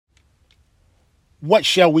What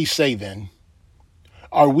shall we say then?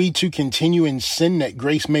 Are we to continue in sin that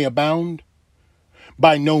grace may abound?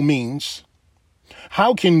 By no means.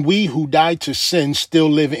 How can we who died to sin still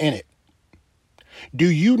live in it? Do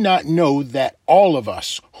you not know that all of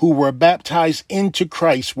us who were baptized into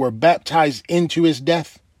Christ were baptized into his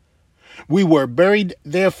death? We were buried,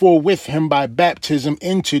 therefore, with him by baptism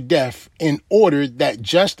into death, in order that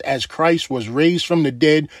just as Christ was raised from the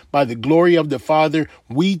dead by the glory of the Father,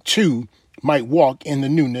 we too might walk in the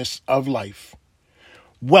newness of life.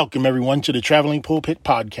 Welcome, everyone, to the Traveling Pulpit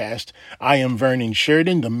Podcast. I am Vernon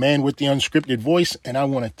Sheridan, the man with the unscripted voice, and I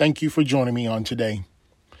want to thank you for joining me on today.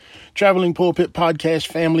 Traveling Pulpit Podcast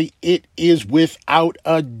family, it is without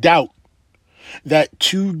a doubt that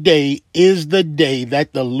today is the day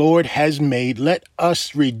that the Lord has made. Let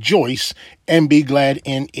us rejoice and be glad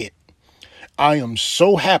in it. I am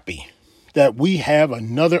so happy that we have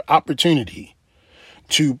another opportunity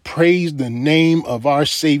to praise the name of our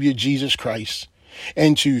Savior Jesus Christ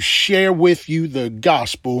and to share with you the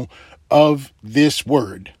gospel of this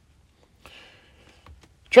word.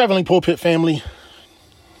 Traveling Pulpit family,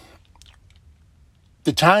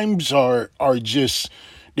 the times are just,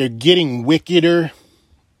 they're getting wickeder,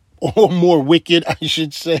 or more wicked, I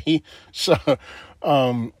should say. So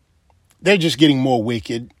they're just getting more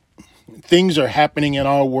wicked. Things are happening in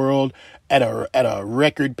our world at a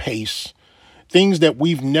record pace. Things that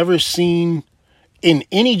we've never seen in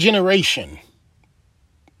any generation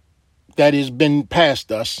that has been past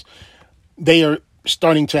us. They are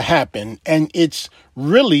starting to happen, and it's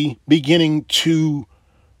really beginning to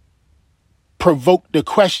provoke the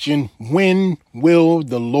question, when will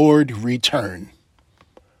the Lord return?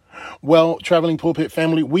 Well, Traveling Pulpit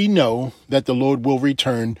family, we know that the Lord will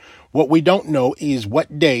return. What we don't know is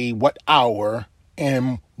what day, what hour,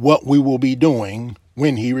 and what we will be doing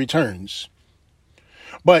when he returns.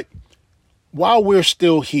 But while we're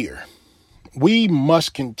still here, we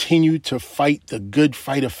must continue to fight the good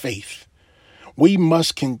fight of faith. We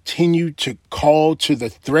must continue to call to the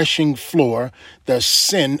threshing floor the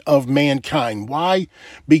sin of mankind. Why?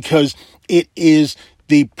 Because it is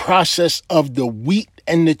the process of the wheat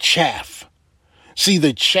and the chaff. See,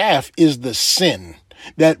 the chaff is the sin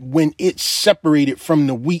that when it's separated from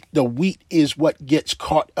the wheat is what gets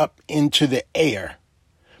caught up into the air.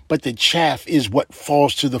 But the chaff is what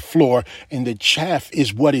falls to the floor, and the chaff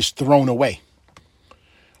is what is thrown away.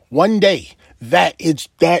 One day,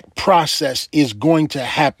 that process is going to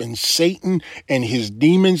happen. Satan and his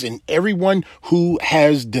demons and everyone who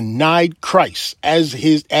has denied Christ as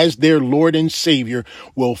their Lord and Savior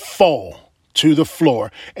will fall to the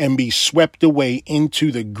floor and be swept away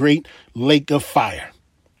into the great lake of fire,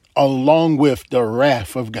 along with the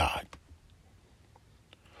wrath of God.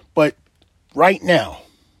 But right now,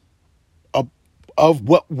 of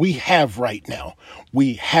what we have right now,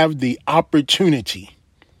 we have the opportunity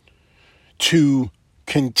to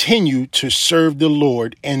continue to serve the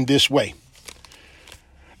Lord in this way.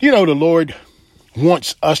 You know, the Lord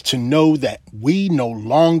wants us to know that we no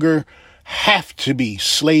longer have to be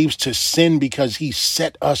slaves to sin because he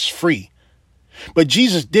set us free. But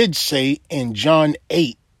Jesus did say in John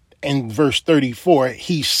 8 and verse 34,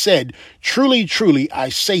 he said, "Truly, truly, I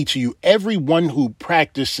say to you, everyone who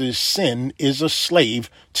practices sin is a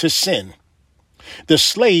slave to sin. The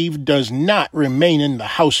slave does not remain in the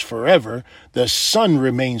house forever. The son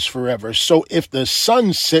remains forever. So if the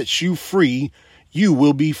son sets you free, you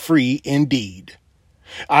will be free indeed.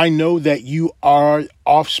 I know that you are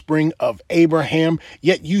offspring of Abraham,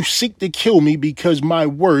 yet you seek to kill me because my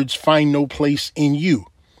words find no place in you.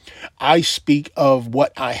 I speak of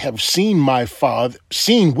what I have seen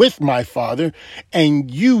with my father,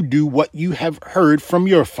 and you do what you have heard from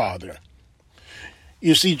your father."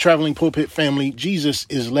 You see, Traveling Pulpit family, Jesus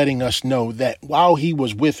is letting us know that while he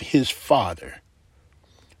was with his Father,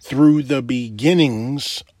 through the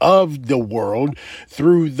beginnings of the world,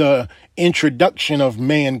 through the introduction of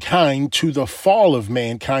mankind to the fall of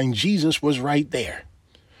mankind, Jesus was right there.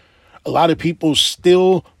 A lot of people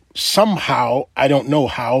still somehow, I don't know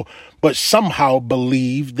how, but somehow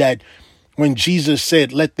believe that when God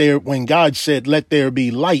said, "Let there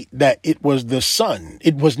be light," that it was the sun.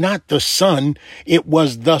 It was not the sun. It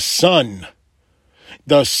was the Son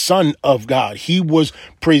of God. He was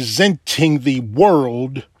presenting the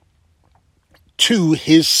world to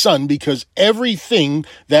his Son because everything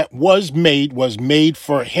that was made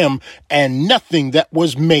for him, and nothing that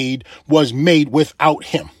was made without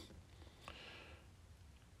him.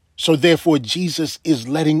 So therefore, Jesus is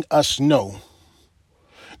letting us know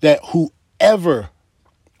that whoever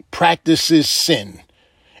practices sin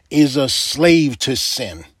is a slave to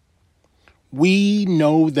sin. We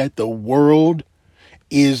know that the world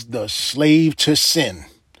is the slave to sin.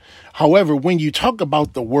 However, when you talk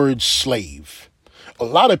about the word slave, a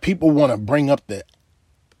lot of people want to bring up the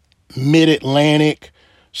mid-Atlantic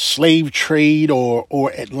slave trade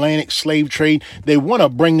or Atlantic slave trade. They want to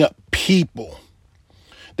bring up people.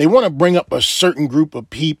 They want to bring up a certain group of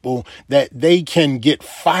people that they can get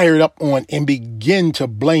fired up on and begin to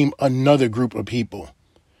blame another group of people.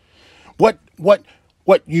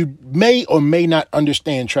 What you may or may not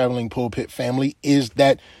understand, Traveling Pulpit family, is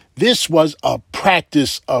that this was a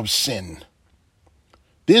practice of sin.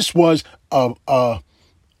 This was a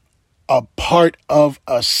part of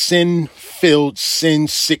a sin-filled,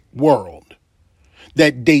 sin-sick world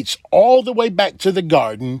that dates all the way back to the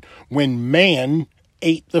garden when man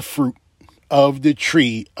ate the fruit of the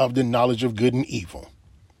tree of the knowledge of good and evil.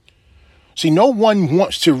 See, no one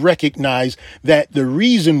wants to recognize that the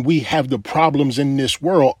reason we have the problems in this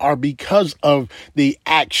world are because of the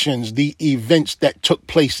actions, the events that took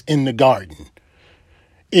place in the garden.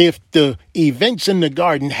 If the events in the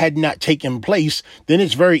garden had not taken place, then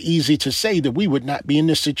it's very easy to say that we would not be in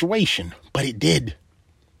this situation. But it did.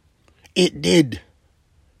 It did.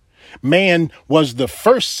 Man was the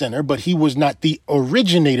first sinner, but he was not the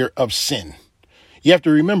originator of sin. You have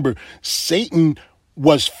to remember, Satan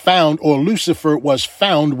was found, or Lucifer was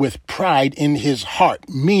found with pride in his heart,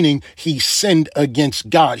 meaning he sinned against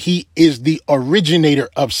God. He is the originator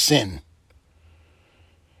of sin.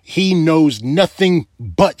 He knows nothing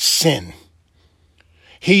but sin.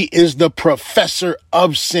 He is the professor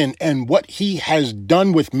of sin, and what he has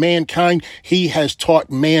done with mankind, he has taught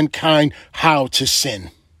mankind how to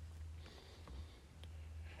sin.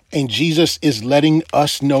 And Jesus is letting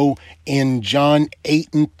us know in John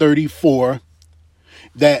 8:34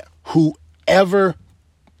 that whoever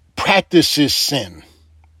practices sin,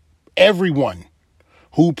 everyone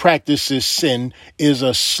who practices sin is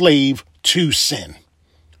a slave to sin.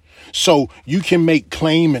 So you can make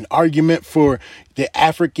claim and argument for the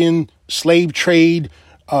African slave trade,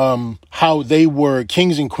 how they were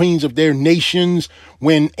kings and queens of their nations,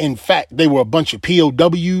 when in fact they were a bunch of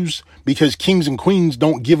POWs, because kings and queens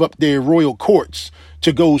don't give up their royal courts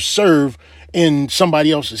to go serve in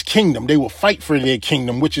somebody else's kingdom. They will fight for their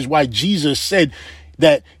kingdom, which is why Jesus said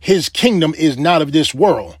that his kingdom is not of this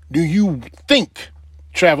world. Do you think,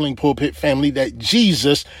 Traveling Pulpit family, that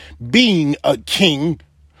Jesus, being a king,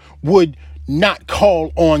 would not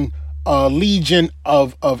call on a legion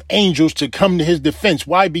of angels to come to his defense?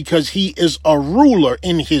 Why? Because he is a ruler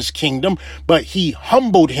in his kingdom, but he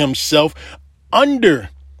humbled himself under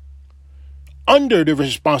the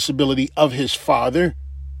responsibility of his Father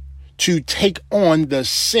to take on the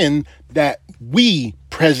sin that we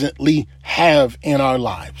presently have in our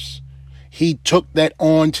lives. He took that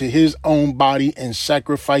on to his own body and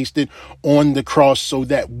sacrificed it on the cross so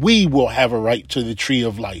that we will have a right to the tree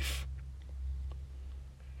of life.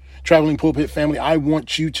 Traveling Pulpit family, I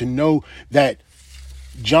want you to know that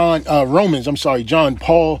John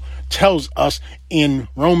Paul tells us in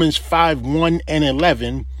Romans 5:1 and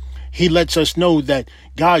 11, he lets us know that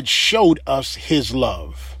God showed us his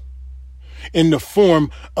love in the form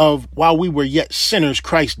of, while we were yet sinners,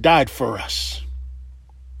 Christ died for us.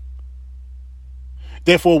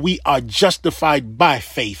 Therefore, we are justified by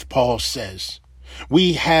faith, Paul says.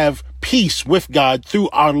 We have peace with God through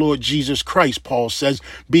our Lord Jesus Christ, Paul says,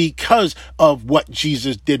 because of what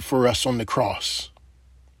Jesus did for us on the cross.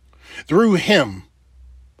 Through him,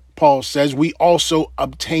 Paul says, we also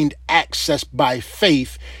obtained access by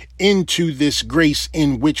faith into this grace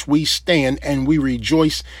in which we stand, and we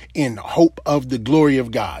rejoice in hope of the glory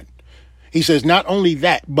of God. He says, not only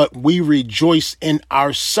that, but we rejoice in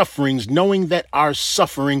our sufferings, knowing that our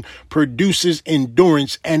suffering produces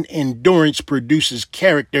endurance, and endurance produces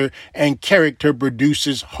character, and character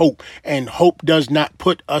produces hope. And hope does not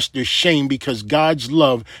put us to shame, because God's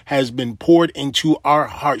love has been poured into our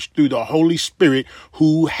hearts through the Holy Spirit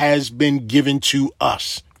who has been given to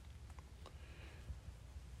us.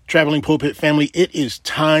 Traveling Pulpit family, it is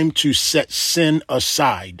time to set sin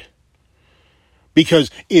aside.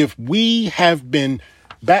 Because if we have been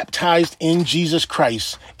baptized in Jesus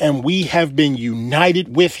Christ and we have been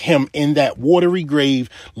united with him in that watery grave,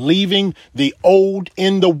 leaving the old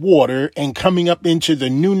in the water and coming up into the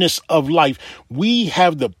newness of life, we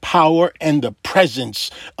have the power and the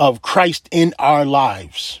presence of Christ in our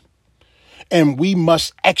lives. And we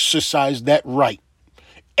must exercise that right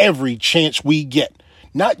every chance we get,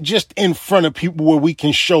 not just in front of people where we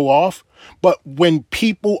can show off, but when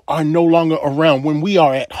people are no longer around, when we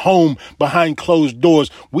are at home behind closed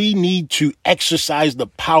doors, we need to exercise the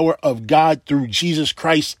power of God through Jesus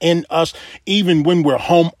Christ in us, even when we're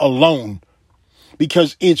home alone.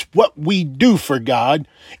 because it's what we do for God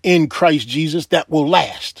in Christ Jesus that will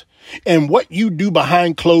last. And what you do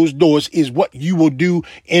behind closed doors is what you will do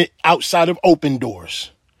outside of open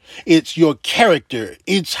doors. It's your character.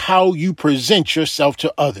 It's how you present yourself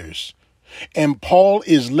to others. And Paul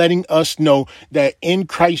is letting us know that in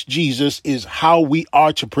Christ Jesus is how we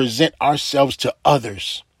are to present ourselves to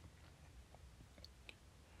others.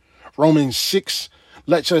 Romans 6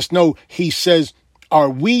 lets us know, he says, are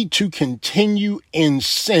we to continue in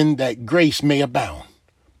sin that grace may abound?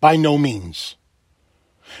 By no means.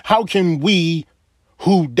 How can we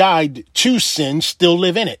who died to sin still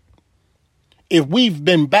live in it? If we've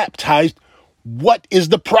been baptized, what is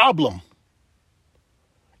the problem?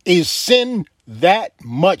 Is sin that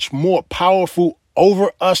much more powerful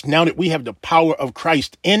over us now that we have the power of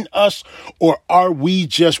Christ in us? Or are we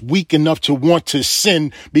just weak enough to want to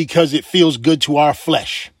sin because it feels good to our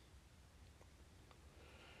flesh?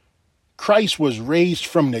 Christ was raised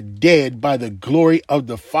from the dead by the glory of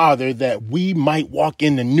the Father that we might walk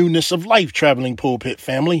in the newness of life, Traveling Pulpit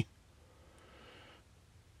family.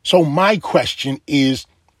 So my question is,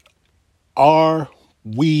 are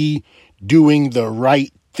we doing the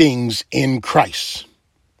right things in Christ?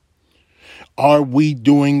 Are we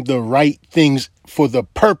doing the right things for the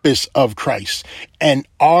purpose of Christ? And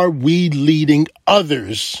are we leading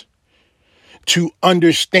others to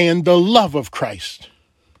understand the love of Christ?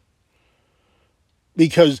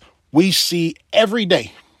 Because we see every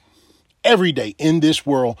day in this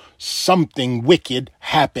world, something wicked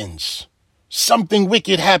happens. Something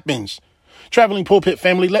wicked happens. Traveling Pulpit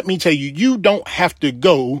family, let me tell you, you don't have to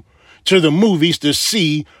go to the movies to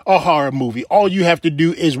see a horror movie. All you have to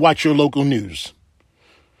do is watch your local news.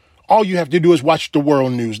 All you have to do is watch the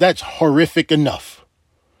world news. That's horrific enough.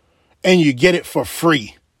 And you get it for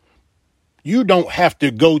free. You don't have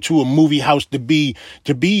to go to a movie house to be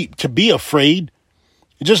afraid.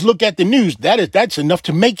 Just look at the news. That's enough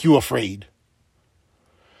to make you afraid.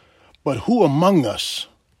 But who among us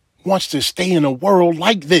wants to stay in a world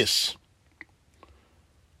like this?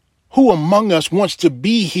 Who among us wants to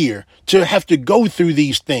be here to have to go through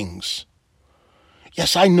these things?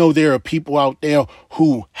 Yes, I know there are people out there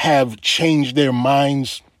who have changed their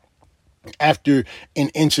minds after an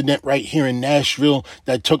incident right here in Nashville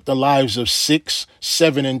that took the lives of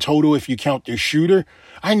 7 in total, if you count the shooter.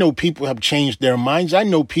 I know people have changed their minds. I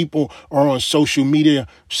know people are on social media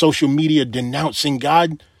denouncing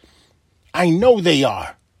God. I know they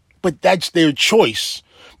are, but that's their choice.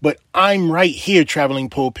 But I'm right here, Traveling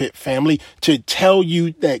Pulpit family, to tell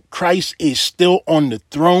you that Christ is still on the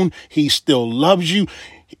throne. He still loves you.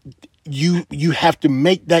 You have to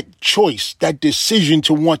make that choice, that decision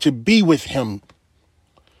to want to be with him.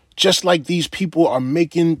 Just like these people are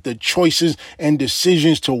making the choices and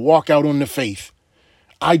decisions to walk out on the faith.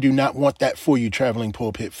 I do not want that for you, Traveling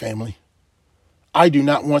Pulpit family. I do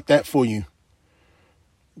not want that for you.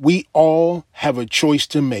 We all have a choice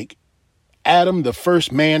to make. Adam, the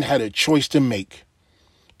first man, had a choice to make.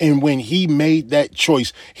 And when he made that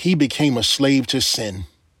choice, he became a slave to sin.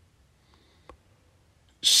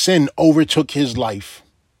 Sin overtook his life,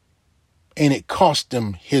 and it cost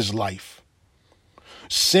him his life.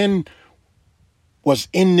 Sin was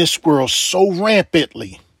in this world so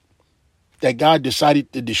rampantly that God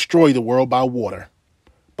decided to destroy the world by water,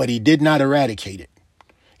 but he did not eradicate it.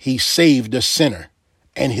 He saved the sinner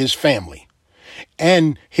and his family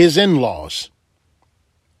and his in-laws.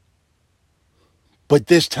 But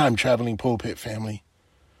this time, Traveling Pulpit family,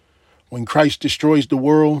 when Christ destroys the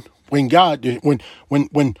world, when God the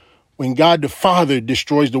Father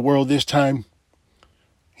destroys the world this time,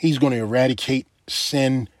 he's going to eradicate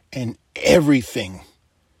sin and everything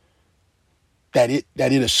that it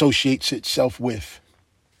associates itself with.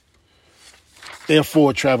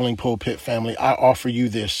 Therefore, Traveling Pulpit family, I offer you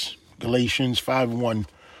this. Galatians 5:1.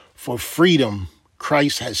 For freedom,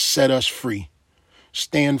 Christ has set us free.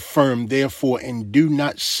 Stand firm, therefore, and do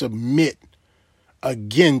not submit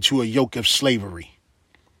again to a yoke of slavery.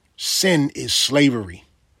 Sin is slavery.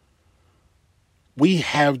 We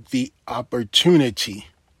have the opportunity,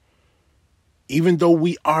 even though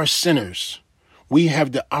we are sinners, we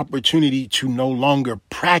have the opportunity to no longer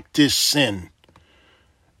practice sin.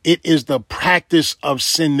 It is the practice of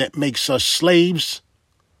sin that makes us slaves.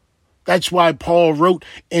 That's why Paul wrote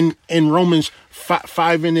in Romans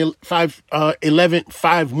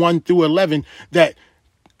 5:1-11 that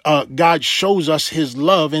God shows us his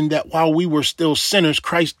love and that while we were still sinners,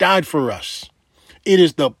 Christ died for us. It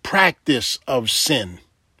is the practice of sin.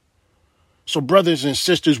 So brothers and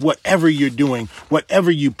sisters, whatever you're doing, whatever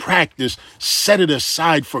you practice, set it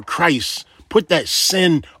aside for Christ. Put that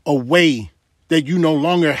sin away. that you no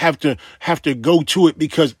longer have to go to it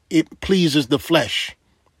because it pleases the flesh.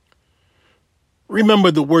 Remember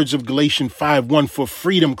the words of Galatians 5:1, for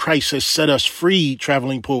freedom Christ has set us free,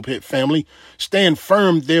 Traveling Pulpit family. Stand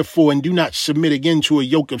firm, therefore, and do not submit again to a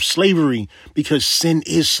yoke of slavery, because sin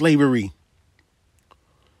is slavery.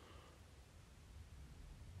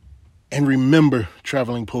 And remember,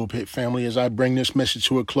 Traveling Pulpit family, as I bring this message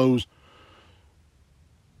to a close,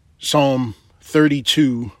 Psalm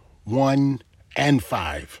 32, 1 and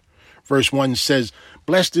 5. Verse 1 says,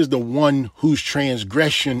 blessed is the one whose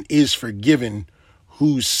transgression is forgiven,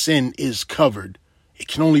 whose sin is covered. It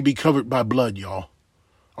can only be covered by blood, y'all.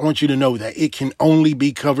 I want you to know that it can only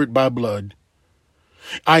be covered by blood.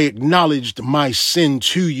 I acknowledged my sin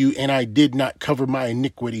to you, and I did not cover my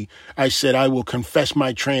iniquity. I said, I will confess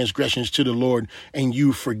my transgressions to the Lord, and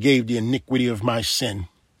you forgave the iniquity of my sin.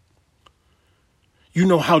 You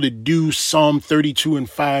know how to do Psalm 32 and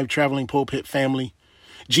 5, Traveling Pulpit family?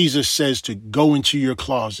 Jesus says to go into your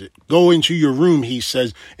closet, go into your room, he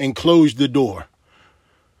says, and close the door.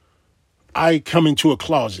 I come into a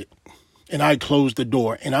closet and I close the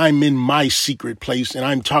door, and I'm in my secret place, and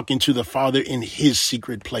I'm talking to the Father in his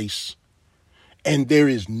secret place. And there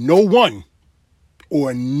is no one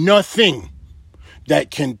or nothing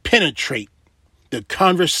that can penetrate the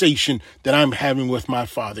conversation that I'm having with my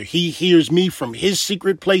Father. He hears me from his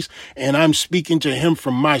secret place, and I'm speaking to him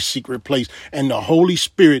from my secret place. And the Holy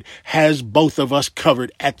Spirit has both of us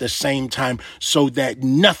covered at the same time, so that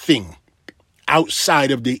nothing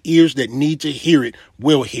outside of the ears that need to hear it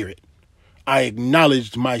will hear it. I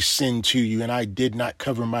acknowledged my sin to you, and I did not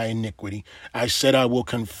cover my iniquity. I said, I will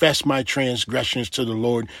confess my transgressions to the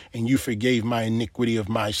Lord, and you forgave my iniquity of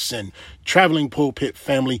my sin. Traveling Pulpit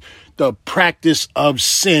family, the practice of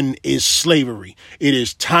sin is slavery. It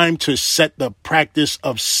is time to set the practice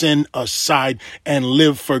of sin aside and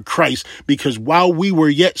live for Christ, because while we were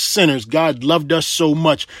yet sinners, God loved us so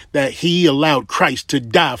much that he allowed Christ to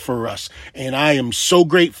die for us. And I am so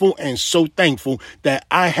grateful and so thankful that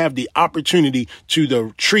I have the opportunity to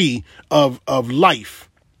the tree of life.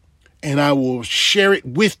 And I will share it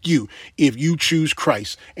with you if you choose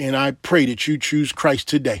Christ. And I pray that you choose Christ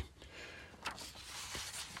today.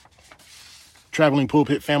 Traveling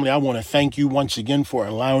Pulpit family, I want to thank you once again for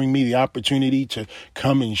allowing me the opportunity to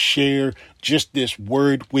come and share just this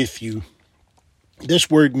word with you. This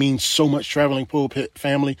word means so much, Traveling Pulpit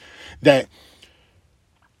family, that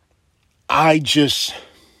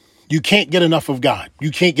you can't get enough of God.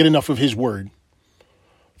 You can't get enough of his word.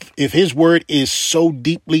 If his word is so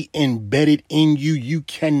deeply embedded in you, you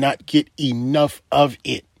cannot get enough of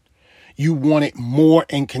it. You want it more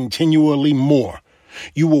and continually more.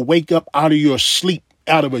 You will wake up out of your sleep,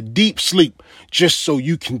 out of a deep sleep, just so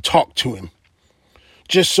you can talk to him,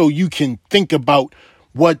 just so you can think about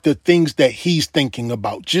what the things that he's thinking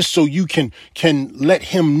about, just so you can let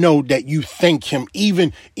him know that you thank him,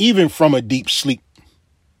 even from a deep sleep,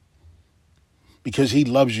 because he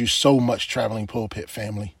loves you so much, Traveling Pulpit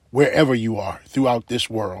family, wherever you are throughout this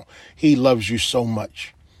world. He loves you so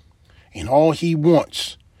much, and all he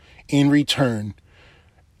wants in return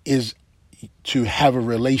is to have a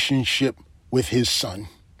relationship with his son.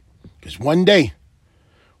 Because one day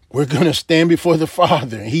we're going to stand before the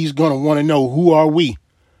Father, and he's going to want to know, who are we?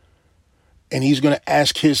 And he's going to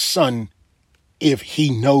ask his son if he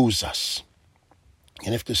knows us.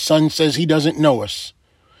 And if the son says he doesn't know us,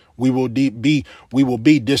 we will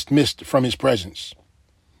be dismissed from his presence.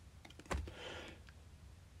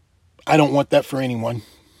 I don't want that for anyone.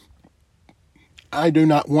 I do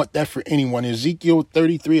not want that for anyone. Ezekiel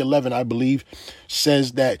 33:11, I believe,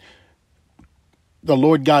 says that the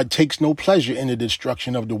Lord God takes no pleasure in the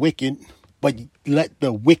destruction of the wicked, but let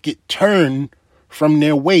the wicked turn from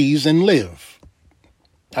their ways and live.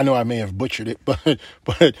 I know I may have butchered it, but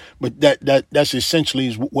that's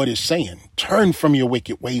essentially what it's saying. Turn from your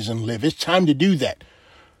wicked ways and live. It's time to do that.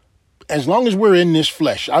 As long as we're in this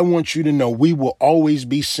flesh, I want you to know we will always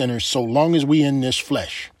be sinners so long as we're in this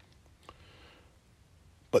flesh.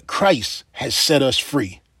 But Christ has set us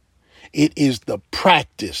free. It is the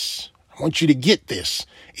practice. I want you to get this.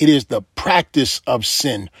 It is the practice of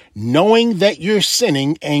sin. Knowing that you're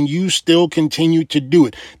sinning and you still continue to do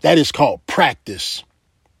it. That is called practice.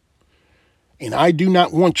 And I do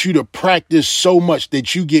not want you to practice so much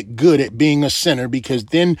that you get good at being a sinner, because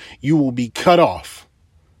then you will be cut off.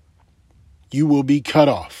 You will be cut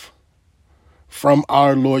off from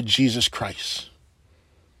our Lord Jesus Christ.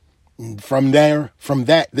 From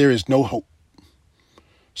that, there is no hope.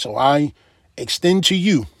 So I extend to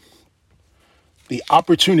you the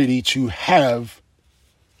opportunity to have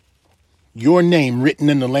your name written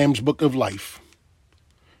in the Lamb's Book of Life.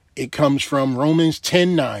 It comes from Romans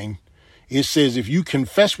 10:9. It says, if you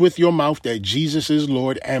confess with your mouth that Jesus is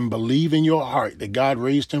Lord and believe in your heart that God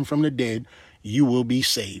raised him from the dead, you will be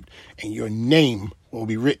saved. And your name will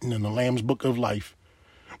be written in the Lamb's Book of Life,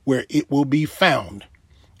 where it will be found,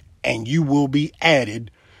 and you will be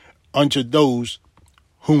added unto those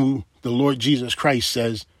whom the Lord Jesus Christ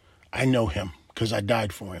says, I know him because I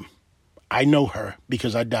died for him. I know her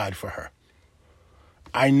because I died for her.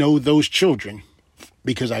 I know those children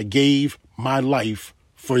because I gave my life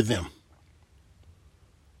for them.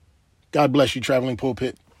 God bless you, Traveling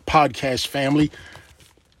Pulpit Podcast family.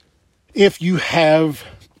 If you have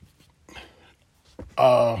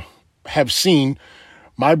seen,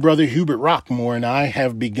 my brother Hubert Rockmore and I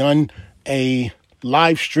have begun a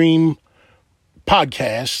live stream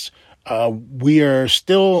podcast. We are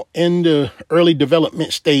still in the early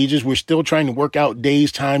development stages. We're still trying to work out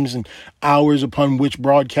days, times, and hours upon which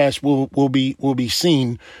broadcast will be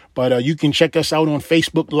seen. But you can check us out on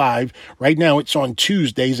Facebook Live. Right now, it's on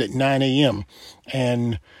Tuesdays at 9 a.m.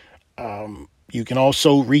 And you can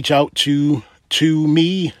also reach out to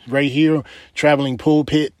me right here, Traveling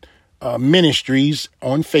Pulpit Ministries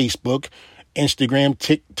on Facebook, Instagram,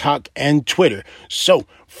 TikTok, and Twitter. So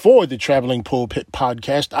for the Traveling Pulpit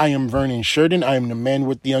Podcast, I am Vernon Sheridan. I am the man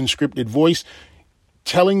with the unscripted voice,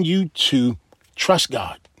 telling you to trust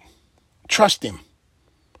God. Trust him.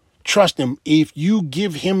 Trust him. If you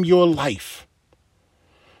give him your life,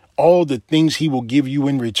 all the things he will give you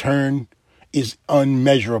in return is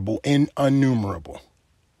unmeasurable and innumerable.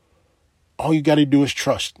 All you got to do is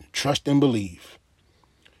trust and believe.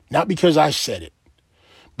 Not because I said it,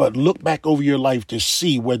 but look back over your life to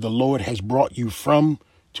see where the Lord has brought you from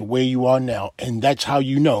to where you are now. And that's how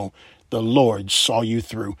you know the Lord saw you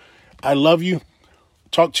through. I love you.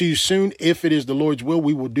 Talk to you soon. If it is the Lord's will,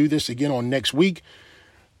 we will do this again on next week.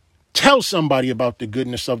 Tell somebody about the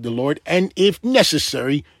goodness of the Lord. And if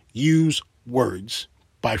necessary, use words.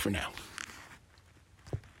 Bye for now.